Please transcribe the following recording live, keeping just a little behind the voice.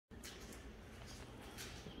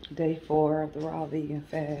Day 4 of the raw vegan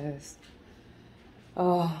fast.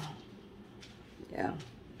 Oh, yeah.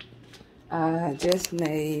 I just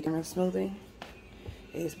made a smoothie.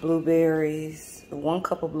 It's blueberries, 1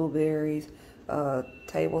 cup of blueberries, a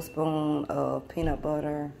tablespoon of peanut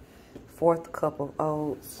butter, 1/4 cup of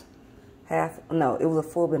oats, no, it was a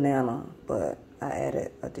full banana, but I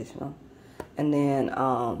added additional. And then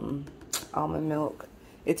almond milk.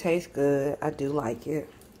 It tastes good. I do like it.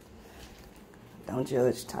 Don't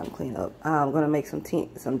judge. Time to clean up. I'm gonna make some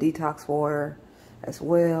detox water as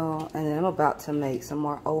well, and then I'm about to make some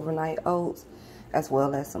more overnight oats as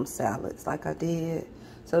well as some salads like I did.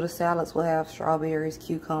 So the salads will have strawberries,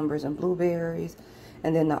 cucumbers, and blueberries,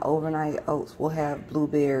 and then the overnight oats will have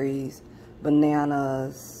blueberries,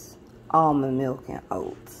 bananas, almond milk, and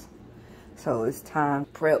oats. So it's time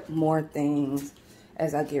to prep more things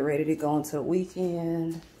as I get ready to go into the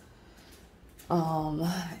weekend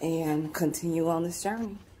and continue on this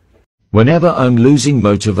journey. Whenever I'm losing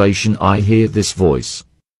motivation, I hear this voice.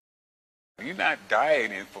 You're not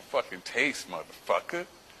dieting for fucking taste, motherfucker.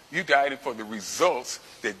 You dieting for the results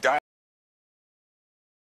that diet.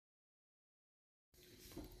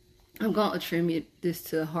 I'm going to attribute this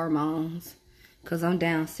to hormones because I'm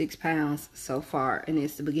down 6 pounds so far, and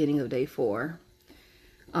it's the beginning of day 4.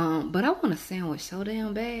 But I want a sandwich so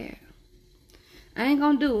damn bad. I ain't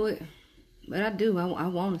going to do it, but I do. I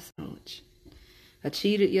want a sandwich. I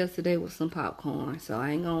cheated yesterday with some popcorn, so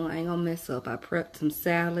I ain't gonna mess up. I prepped some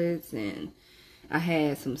salads, and I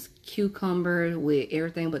had some cucumbers with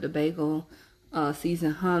everything but the bagel,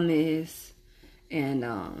 seasoned hummus,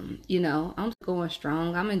 and you know, I'm going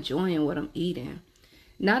strong. I'm enjoying what I'm eating.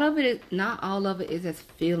 Not all of it is as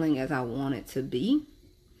filling as I want it to be,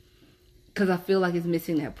 because I feel like it's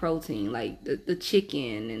missing that protein, like the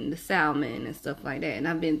chicken and the salmon and stuff like that. And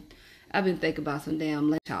I've been thinking about some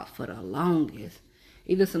damn lamb chops for the longest.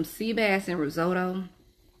 Either some sea bass and risotto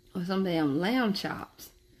or some damn lamb chops.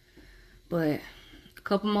 But a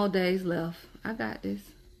couple more days left. I got this.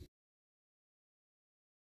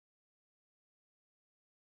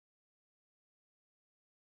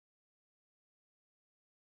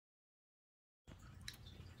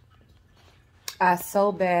 I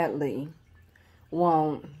so badly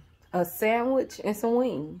want a sandwich and some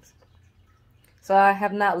wings. So I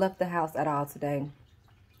have not left the house at all today.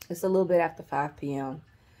 It's a little bit after 5 p.m.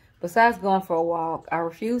 Besides going for a walk, I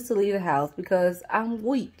refuse to leave the house because I'm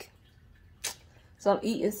weak. So I'm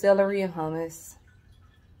eating celery and hummus.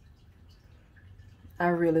 I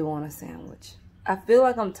really want a sandwich. I feel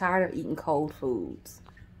like I'm tired of eating cold foods.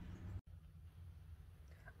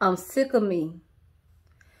 I'm sick of me.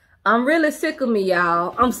 I'm really sick of me,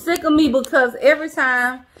 y'all. I'm sick of me because every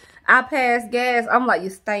time I pass gas, I'm like, you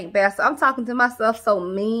stink bastard. I'm talking to myself so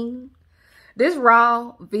mean. This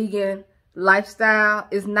raw vegan lifestyle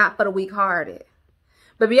is not for the weak-hearted.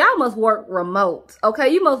 Baby, y'all must work remote, okay?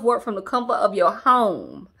 You must work from the comfort of your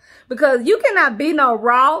home, because you cannot be no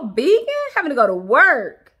raw vegan having to go to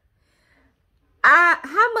work. I've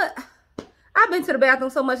been to the bathroom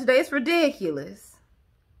so much today, it's ridiculous.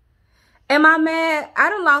 Am I mad? I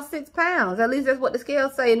done lost 6 pounds. At least that's what the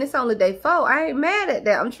scales say, and it's only day 4. I ain't mad at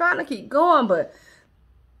that. I'm trying to keep going, but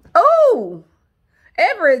oh,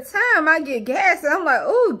 every time I get gas, I'm like,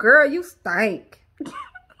 oh, girl, you stink.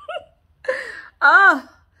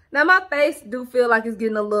 Now my face do feel like it's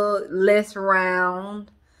getting a little less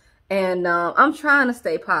round. And I'm trying to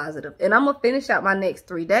stay positive. And I'm going to finish out my next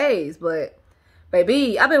 3 days. But,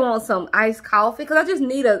 baby, I've been wanting some iced coffee because I just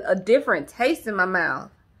need a different taste in my mouth.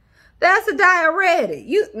 That's a diuretic.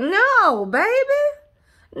 No, baby.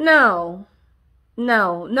 No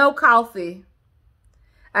coffee.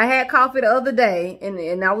 I had coffee the other day,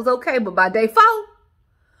 and I was okay, but by day 4,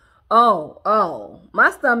 oh, my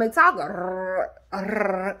stomach talking.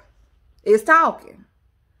 It's talking.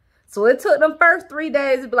 So it took them first 3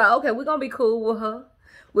 days to be like, okay, we're going to be cool with her.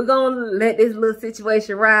 We're going to let this little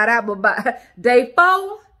situation ride out, but by day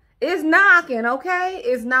 4, it's knocking, okay?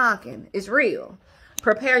 It's knocking. It's real.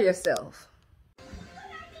 Prepare yourself.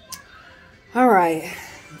 All right.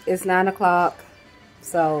 It's 9 o'clock,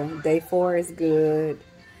 so day 4 is good.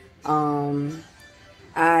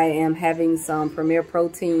 I am having some Premier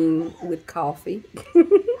Protein with coffee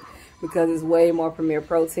because it's way more Premier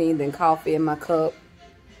Protein than coffee in my cup.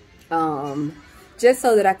 Just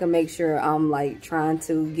so that I can make sure I'm like trying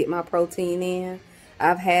to get my protein in.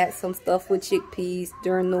 I've had some stuff with chickpeas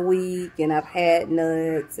during the week, and I've had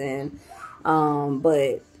nuts, and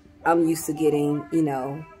but I'm used to getting, you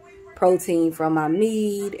know, protein from my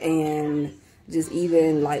meat and just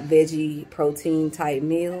even like veggie protein type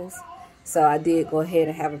meals. So I did go ahead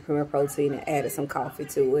and have a Premier Protein and added some coffee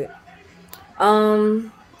to it.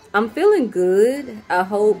 I'm feeling good. I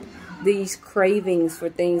hope these cravings for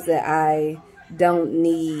things that I don't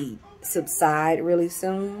need subside really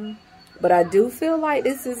soon. But I do feel like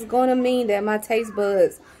this is going to mean that my taste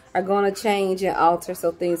buds are going to change and alter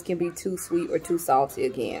so things can be too sweet or too salty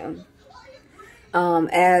again.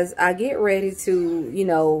 As I get ready to, you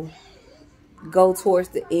know, go towards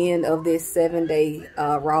the end of this 7-day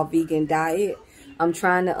raw vegan diet, I'm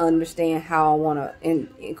trying to understand how I want to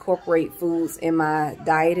incorporate foods in my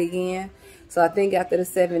diet again. So I think after the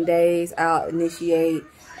 7 days, I'll initiate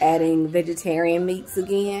adding vegetarian meats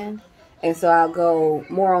again. And so I'll go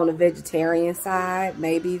more on the vegetarian side,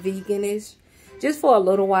 maybe veganish, just for a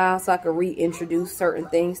little while so I can reintroduce certain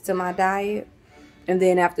things to my diet. And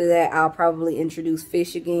then after that, I'll probably introduce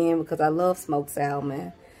fish again because I love smoked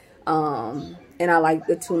salmon. And I like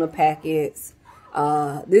the tuna packets.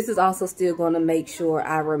 This is also still going to make sure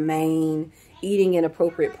I remain eating in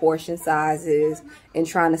appropriate portion sizes and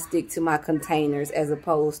trying to stick to my containers as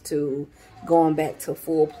opposed to going back to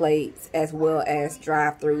full plates as well as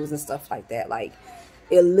drive-thrus and stuff like that. Like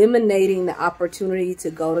eliminating the opportunity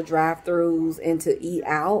to go to drive-thrus and to eat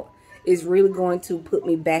out is really going to put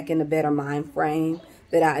me back in a better mind frame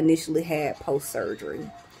that I initially had post-surgery.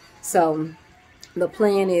 So the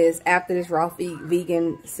plan is after this raw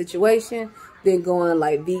vegan situation, then going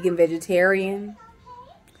like vegan vegetarian,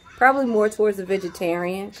 probably more towards the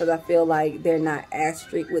vegetarian because I feel like they're not as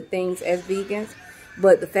strict with things as vegans.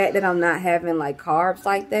 But the fact that I'm not having like carbs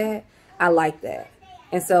like that, I like that.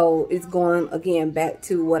 And so it's going again back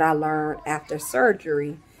to what I learned after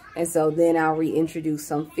surgery. And so then I'll reintroduce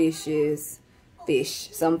some fish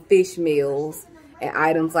meals and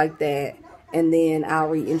items like that. And then I'll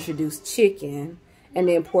reintroduce chicken. And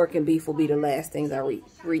then pork and beef will be the last things I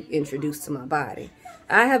reintroduce to my body.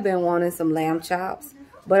 I have been wanting some lamb chops,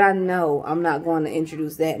 but I know I'm not going to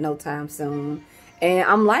introduce that no time soon. And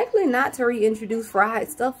I'm likely not to reintroduce fried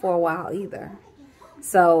stuff for a while either.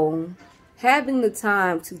 So having the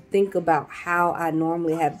time to think about how I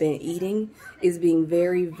normally have been eating is being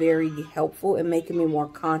very, very helpful and making me more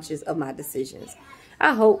conscious of my decisions.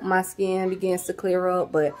 I hope my skin begins to clear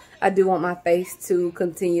up, but I do want my face to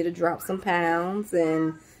continue to drop some pounds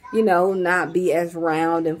and, you know, not be as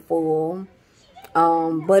round and full.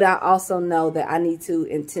 But I also know that I need to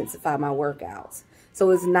intensify my workouts. So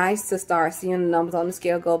it's nice to start seeing the numbers on the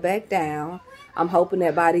scale go back down. I'm hoping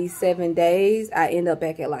that by these 7 days, I end up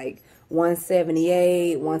back at like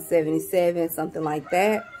 178, 177, something like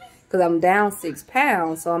that. Because I'm down 6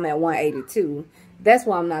 pounds, so I'm at 182. That's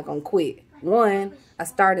why I'm not going to quit. One, I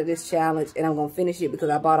started this challenge and I'm going to finish it because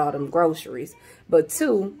I bought all them groceries. But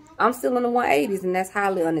two, I'm still in the 180s and that's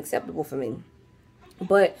highly unacceptable for me.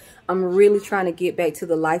 But I'm really trying to get back to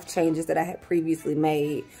the life changes that I had previously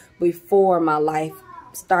made before my life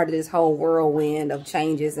started this whole whirlwind of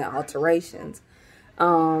changes and alterations.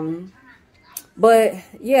 But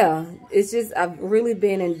yeah, it's just I've really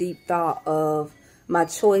been in deep thought of my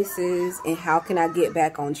choices and how can I get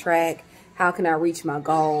back on track? How can I reach my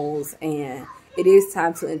goals? And it is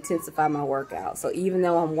time to intensify my workout. So even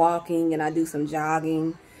though I'm walking and I do some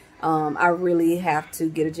jogging, I really have to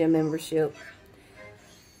get a gym membership.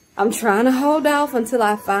 I'm trying to hold off until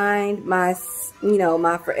I find my, you know,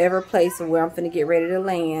 my forever place of where I'm finna get ready to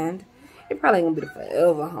land. It probably ain't gonna be the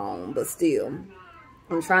forever home, but still,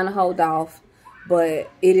 I'm trying to hold off.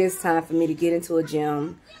 But it is time for me to get into a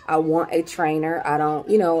gym. I want a trainer. I don't,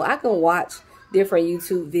 you know, I can watch different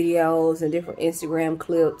YouTube videos and different Instagram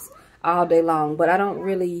clips all day long, but I don't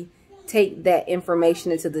really take that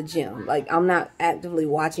information into the gym. Like, I'm not actively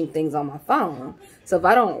watching things on my phone. So if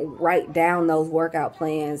I don't write down those workout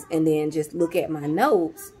plans and then just look at my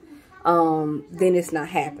notes, then it's not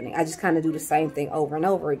happening. I just kind of do the same thing over and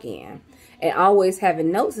over again. And always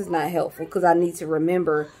having notes is not helpful because I need to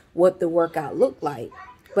remember what the workout looked like.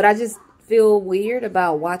 But I just feel weird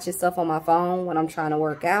about watching stuff on my phone when I'm trying to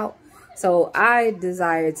work out. So I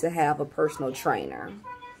desire to have a personal trainer.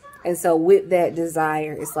 And so with that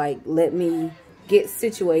desire, it's like, let me get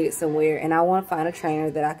situated somewhere. And I want to find a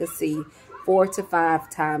trainer that I could see 4 to 5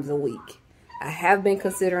 times a week. I have been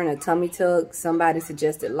considering a tummy tuck. Somebody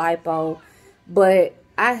suggested lipo. But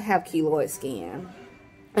I have keloid skin.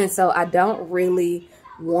 And so I don't really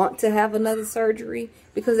want to have another surgery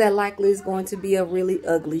because that likely is going to be a really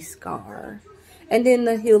ugly scar. And then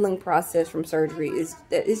the healing process from surgery is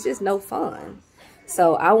just no fun.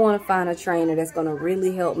 So I want to find a trainer that's going to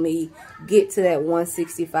really help me get to that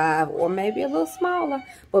 165 or maybe a little smaller,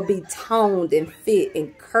 but be toned and fit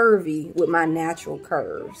and curvy with my natural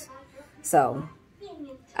curves. So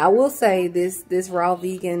I will say this raw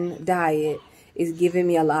vegan diet is giving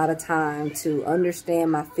me a lot of time to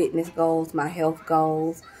understand my fitness goals, my health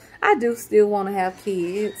goals. I do still want to have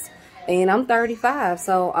kids. And I'm 35,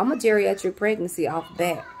 so I'm a geriatric pregnancy off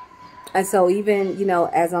bat. And so even, you know,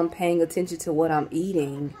 as I'm paying attention to what I'm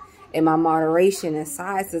eating and my moderation and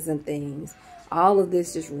sizes and things, all of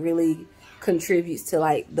this just really contributes to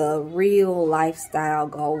like the real lifestyle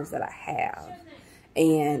goals that I have.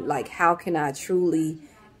 And like, how can I truly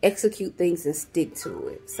execute things and stick to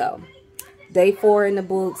it? So day 4 in the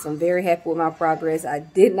books, I'm very happy with my progress. I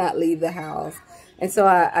did not leave the house. And so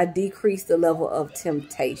I decreased the level of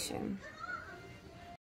temptation.